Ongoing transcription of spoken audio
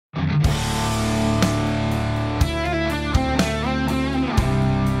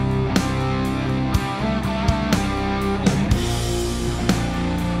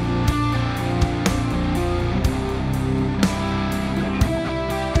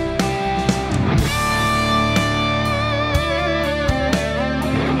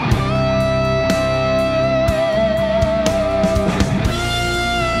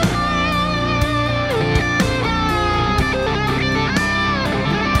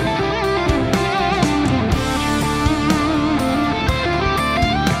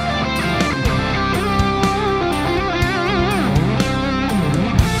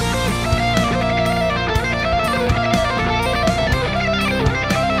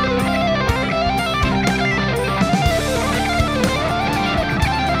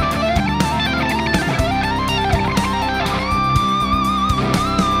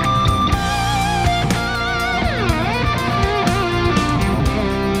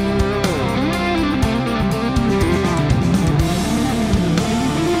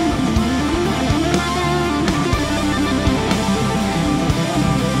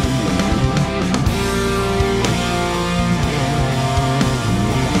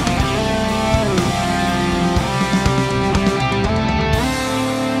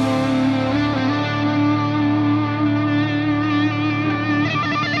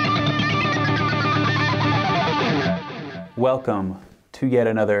welcome to yet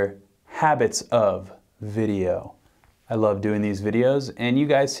another Habits of video. I love doing these videos and you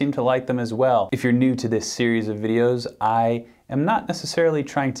guys seem to like them as well. If you're new to this series of videos, I am not necessarily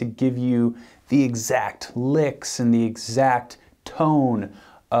trying to give you the exact licks and the exact tone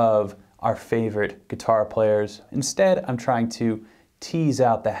of our favorite guitar players. Instead, I'm trying to tease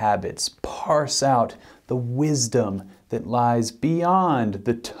out the habits, parse out the wisdom that lies beyond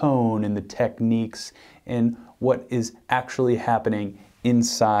the tone and the techniques and what is actually happening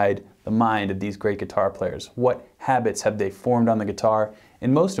inside the mind of these great guitar players. What habits have they formed on the guitar?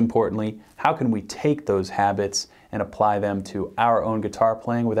 And most importantly, how can we take those habits and apply them to our own guitar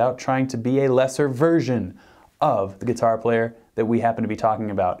playing without trying to be a lesser version of the guitar player that we happen to be talking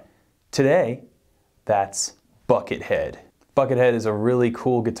about? Today, that's Buckethead. Buckethead is a really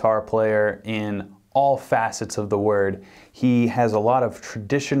cool guitar player in all facets of the word. He has a lot of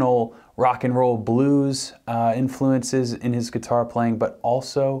traditional rock and roll blues influences in his guitar playing, but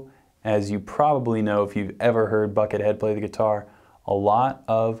also, as you probably know if you've ever heard Buckethead play the guitar, a lot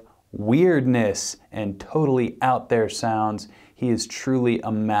of weirdness and totally out there sounds. He is truly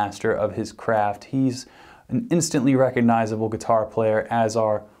a master of his craft. He's an instantly recognizable guitar player, as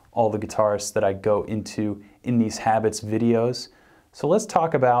are all the guitarists that I go into in these habits videos. So let's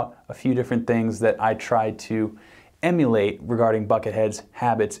talk about a few different things that I tried to emulate regarding Buckethead's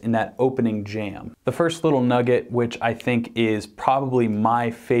habits in that opening jam. The first little nugget, which I think is probably my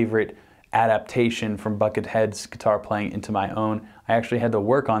favorite adaptation from Buckethead's guitar playing into my own. I actually had to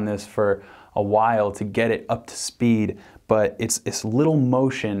work on this for a while to get it up to speed, but it's little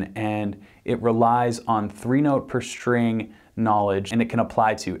motion and it relies on 3-note per string knowledge, and it can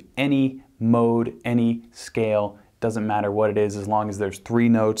apply to any mode, any scale. Doesn't matter what it is, as long as there's 3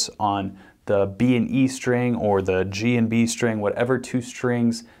 notes on the B and E string or the G and B string, whatever 2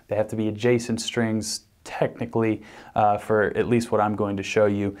 strings. They have to be adjacent strings technically for at least what I'm going to show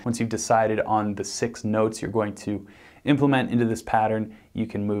you. Once you've decided on the 6 notes you're going to implement into this pattern, you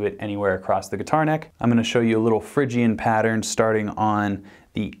can move it anywhere across the guitar neck. I'm going to show you a little Phrygian pattern starting on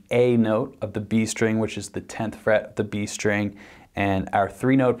the A note of the B string, which is the 10th fret of the B string, and our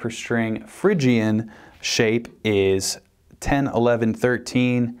 3-note per string Phrygian shape is 10, 11,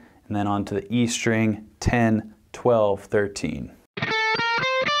 13, and then onto the E string, 10, 12, 13.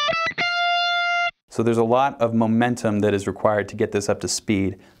 So there's a lot of momentum that is required to get this up to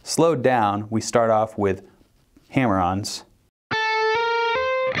speed. Slowed down, we start off with hammer-ons,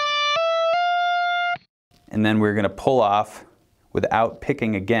 and then we're going to pull off without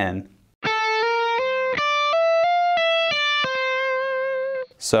picking again.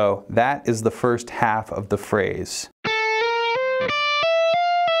 So that is the first half of the phrase.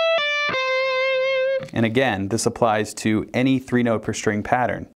 And again, this applies to any 3-note per string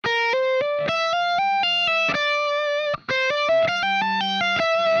pattern.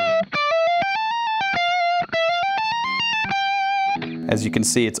 As you can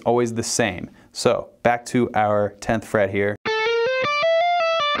see, it's always the same. So back to our 10th fret here.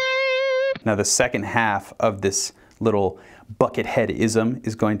 Now the second half of this little Buckethead-ism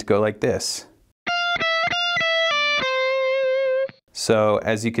is going to go like this. So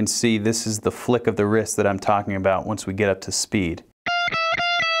as you can see, this is the flick of the wrist that I'm talking about once we get up to speed.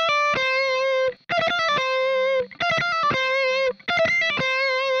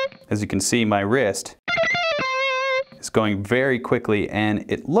 As you can see, my wrist is going very quickly and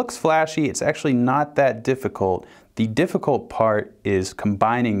it looks flashy. It's actually not that difficult. The difficult part is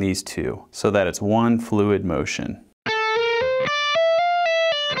combining these two so that it's one fluid motion.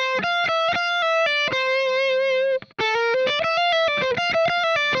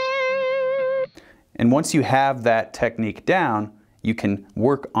 And once you have that technique down, you can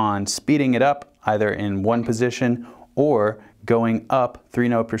work on speeding it up either in one position or going up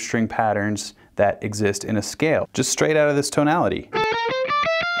 3-note per string patterns that exist in a scale, just straight out of this tonality.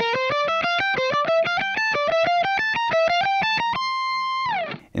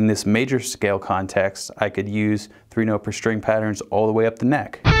 In this major scale context, I could use 3-note per string patterns all the way up the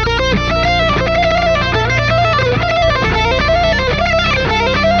neck.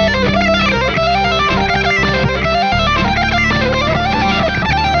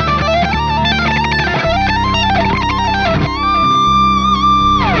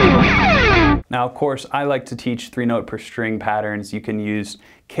 Now, of course, I like to teach 3-note per string patterns. You can use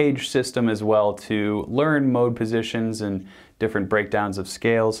cage system as well to learn mode positions and different breakdowns of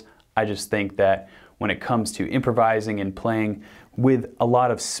scales. I just think that when it comes to improvising and playing with a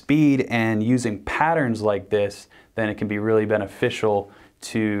lot of speed and using patterns like this, then it can be really beneficial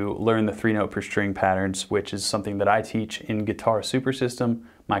to learn the 3-note per string patterns, which is something that I teach in Guitar Super System,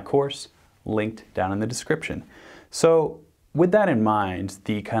 my course, linked down in the description. So with that in mind,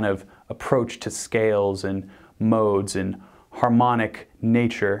 the kind of approach to scales and modes and harmonic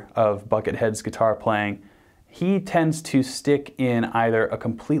nature of Buckethead's guitar playing, he tends to stick in either a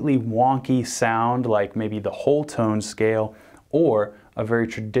completely wonky sound like maybe the whole tone scale, or a very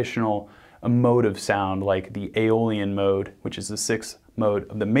traditional emotive sound like the Aeolian mode, which is the 6th mode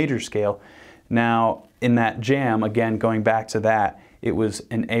of the major scale. Now in that jam, again going back to that, it was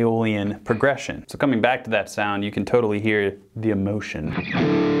an Aeolian progression. So coming back to that sound, you can totally hear the emotion.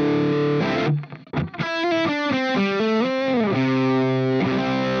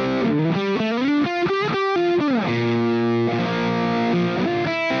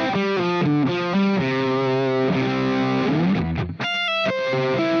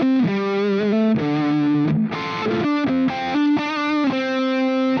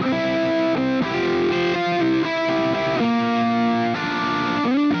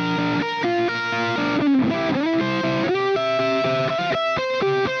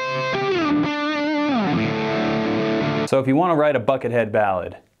 So if you want to write a Buckethead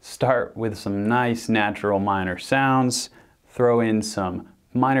ballad, start with some nice natural minor sounds, throw in some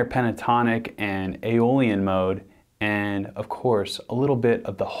minor pentatonic and Aeolian mode, and of course a little bit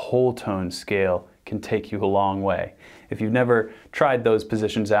of the whole tone scale can take you a long way. If you've never tried those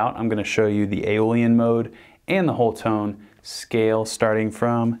positions out, I'm going to show you the Aeolian mode and the whole tone scale starting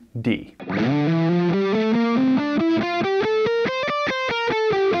from D.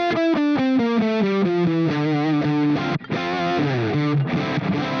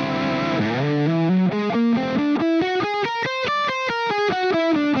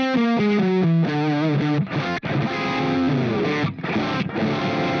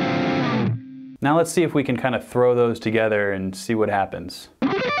 Now let's see if we can kind of throw those together and see what happens.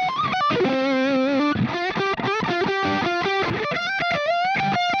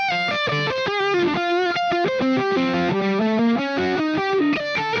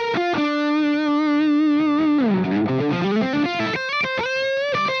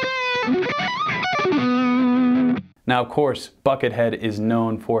 Now, of course, Buckethead is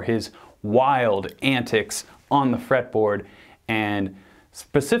known for his wild antics on the fretboard, and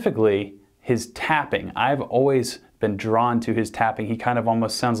specifically his tapping. I've always been drawn to his tapping. He kind of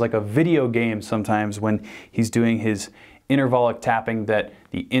almost sounds like a video game sometimes when he's doing his intervallic tapping, that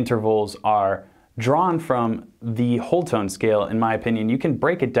the intervals are drawn from the whole tone scale, in my opinion. You can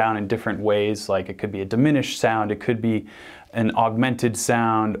break it down in different ways, like it could be a diminished sound, it could be an augmented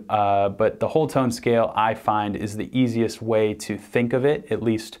sound, but the whole tone scale I find is the easiest way to think of it, at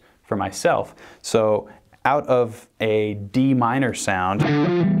least for myself. So out of a D minor sound,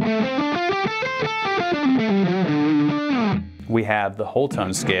 we have the whole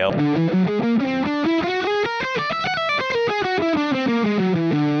tone scale.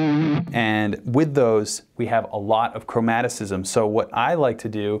 And with those, we have a lot of chromaticism. So what I like to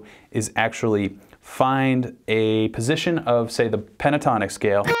do is actually find a position of, say, the pentatonic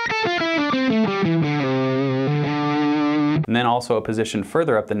scale, and then also a position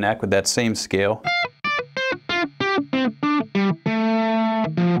further up the neck with that same scale.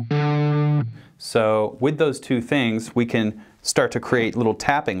 So with those two things, we can start to create little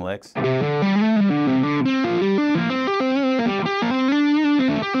tapping licks.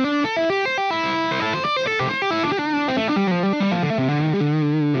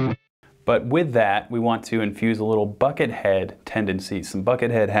 But with that, we want to infuse a little Buckethead tendency, some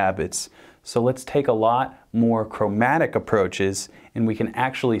Buckethead habits. So let's take a lot more chromatic approaches, and we can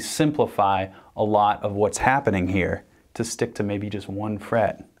actually simplify a lot of what's happening here to stick to maybe just one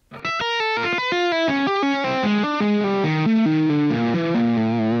fret.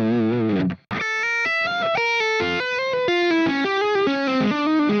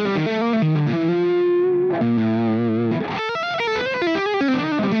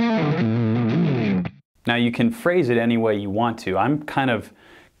 Now you can phrase it any way you want to. I'm kind of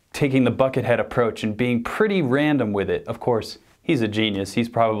taking the Buckethead approach and being pretty random with it. Of course, he's a genius. He's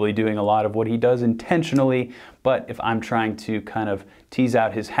probably doing a lot of what he does intentionally, but if I'm trying to kind of tease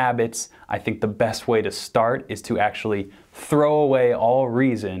out his habits, I think the best way to start is to actually throw away all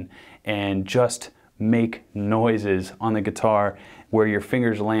reason and just make noises on the guitar. Where your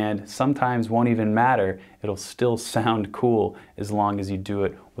fingers land sometimes won't even matter. It'll still sound cool as long as you do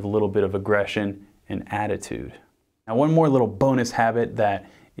it with a little bit of aggression and attitude. Now, one more little bonus habit that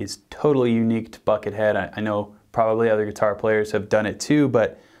is totally unique to Buckethead. I know probably other guitar players have done it too,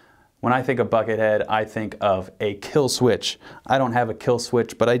 but when I think of Buckethead, I think of a kill switch. I don't have a kill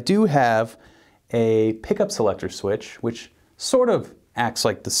switch, but I do have a pickup selector switch, which sort of acts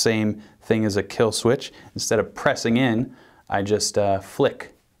like the same thing as a kill switch. Instead of pressing in, I just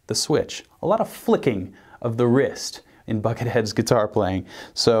flick the switch. A lot of flicking of the wrist in Buckethead's guitar playing.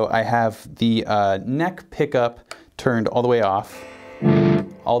 So I have the neck pickup turned all the way off,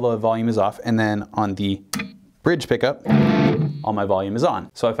 all the volume is off, and then on the bridge pickup, all my volume is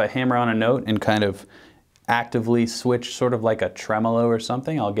on. So if I hammer on a note and kind of actively switch, sort of like a tremolo or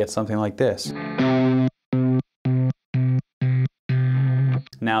something, I'll get something like this.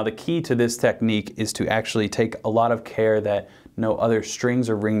 Now the key to this technique is to actually take a lot of care that no other strings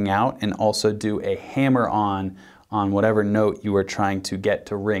are ringing out, and also do a hammer on whatever note you are trying to get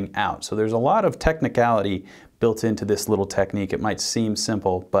to ring out. So there's a lot of technicality built into this little technique. It might seem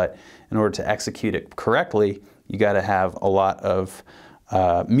simple, but in order to execute it correctly, you got to have a lot of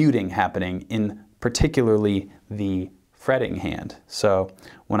muting happening in particularly the fretting hand. So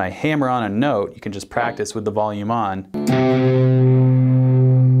when I hammer on a note, you can just practice with the volume on.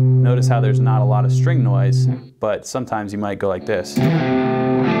 Notice how there's not a lot of string noise, but sometimes you might go like this.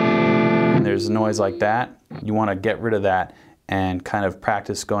 And there's noise like that. You want to get rid of that and kind of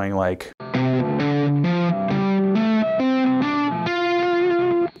practice going like.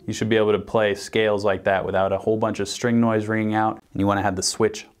 You should be able to play scales like that without a whole bunch of string noise ringing out. And you want to have the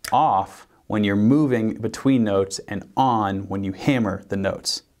switch off when you're moving between notes and on when you hammer the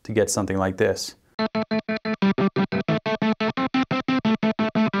notes to get something like this.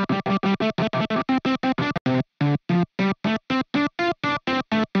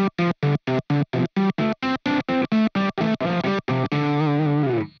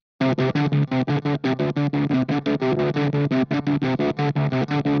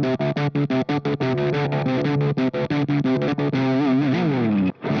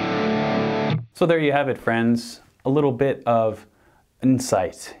 So there you have it, friends. A little bit of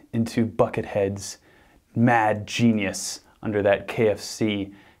insight into Buckethead's mad genius under that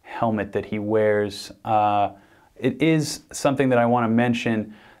KFC helmet that he wears. It is something that I want to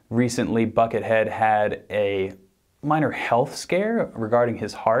mention. Recently, Buckethead had a minor health scare regarding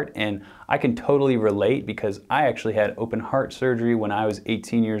his heart, and I can totally relate because I actually had open heart surgery when I was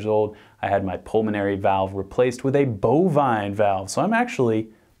 18 years old. I had my pulmonary valve replaced with a bovine valve, so I'm actually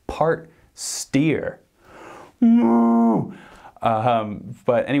part steer.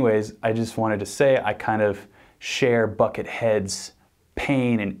 But anyways, I just wanted to say I kind of share Buckethead's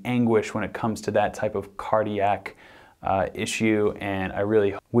pain and anguish when it comes to that type of cardiac issue, and I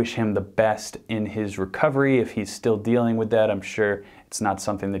really wish him the best in his recovery if he's still dealing with that. I'm sure it's not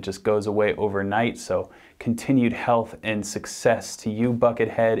something that just goes away overnight, so continued health and success to you,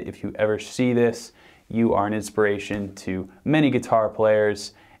 Buckethead. If you ever see this, you are an inspiration to many guitar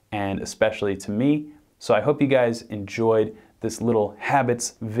players, and especially to me. So I hope you guys enjoyed this little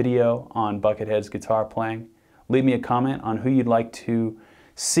habits video on Buckethead's guitar playing. Leave me a comment on who you'd like to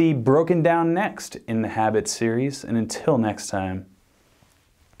see broken down next in the Habits series. And until next time,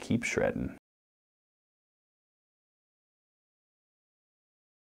 keep shredding.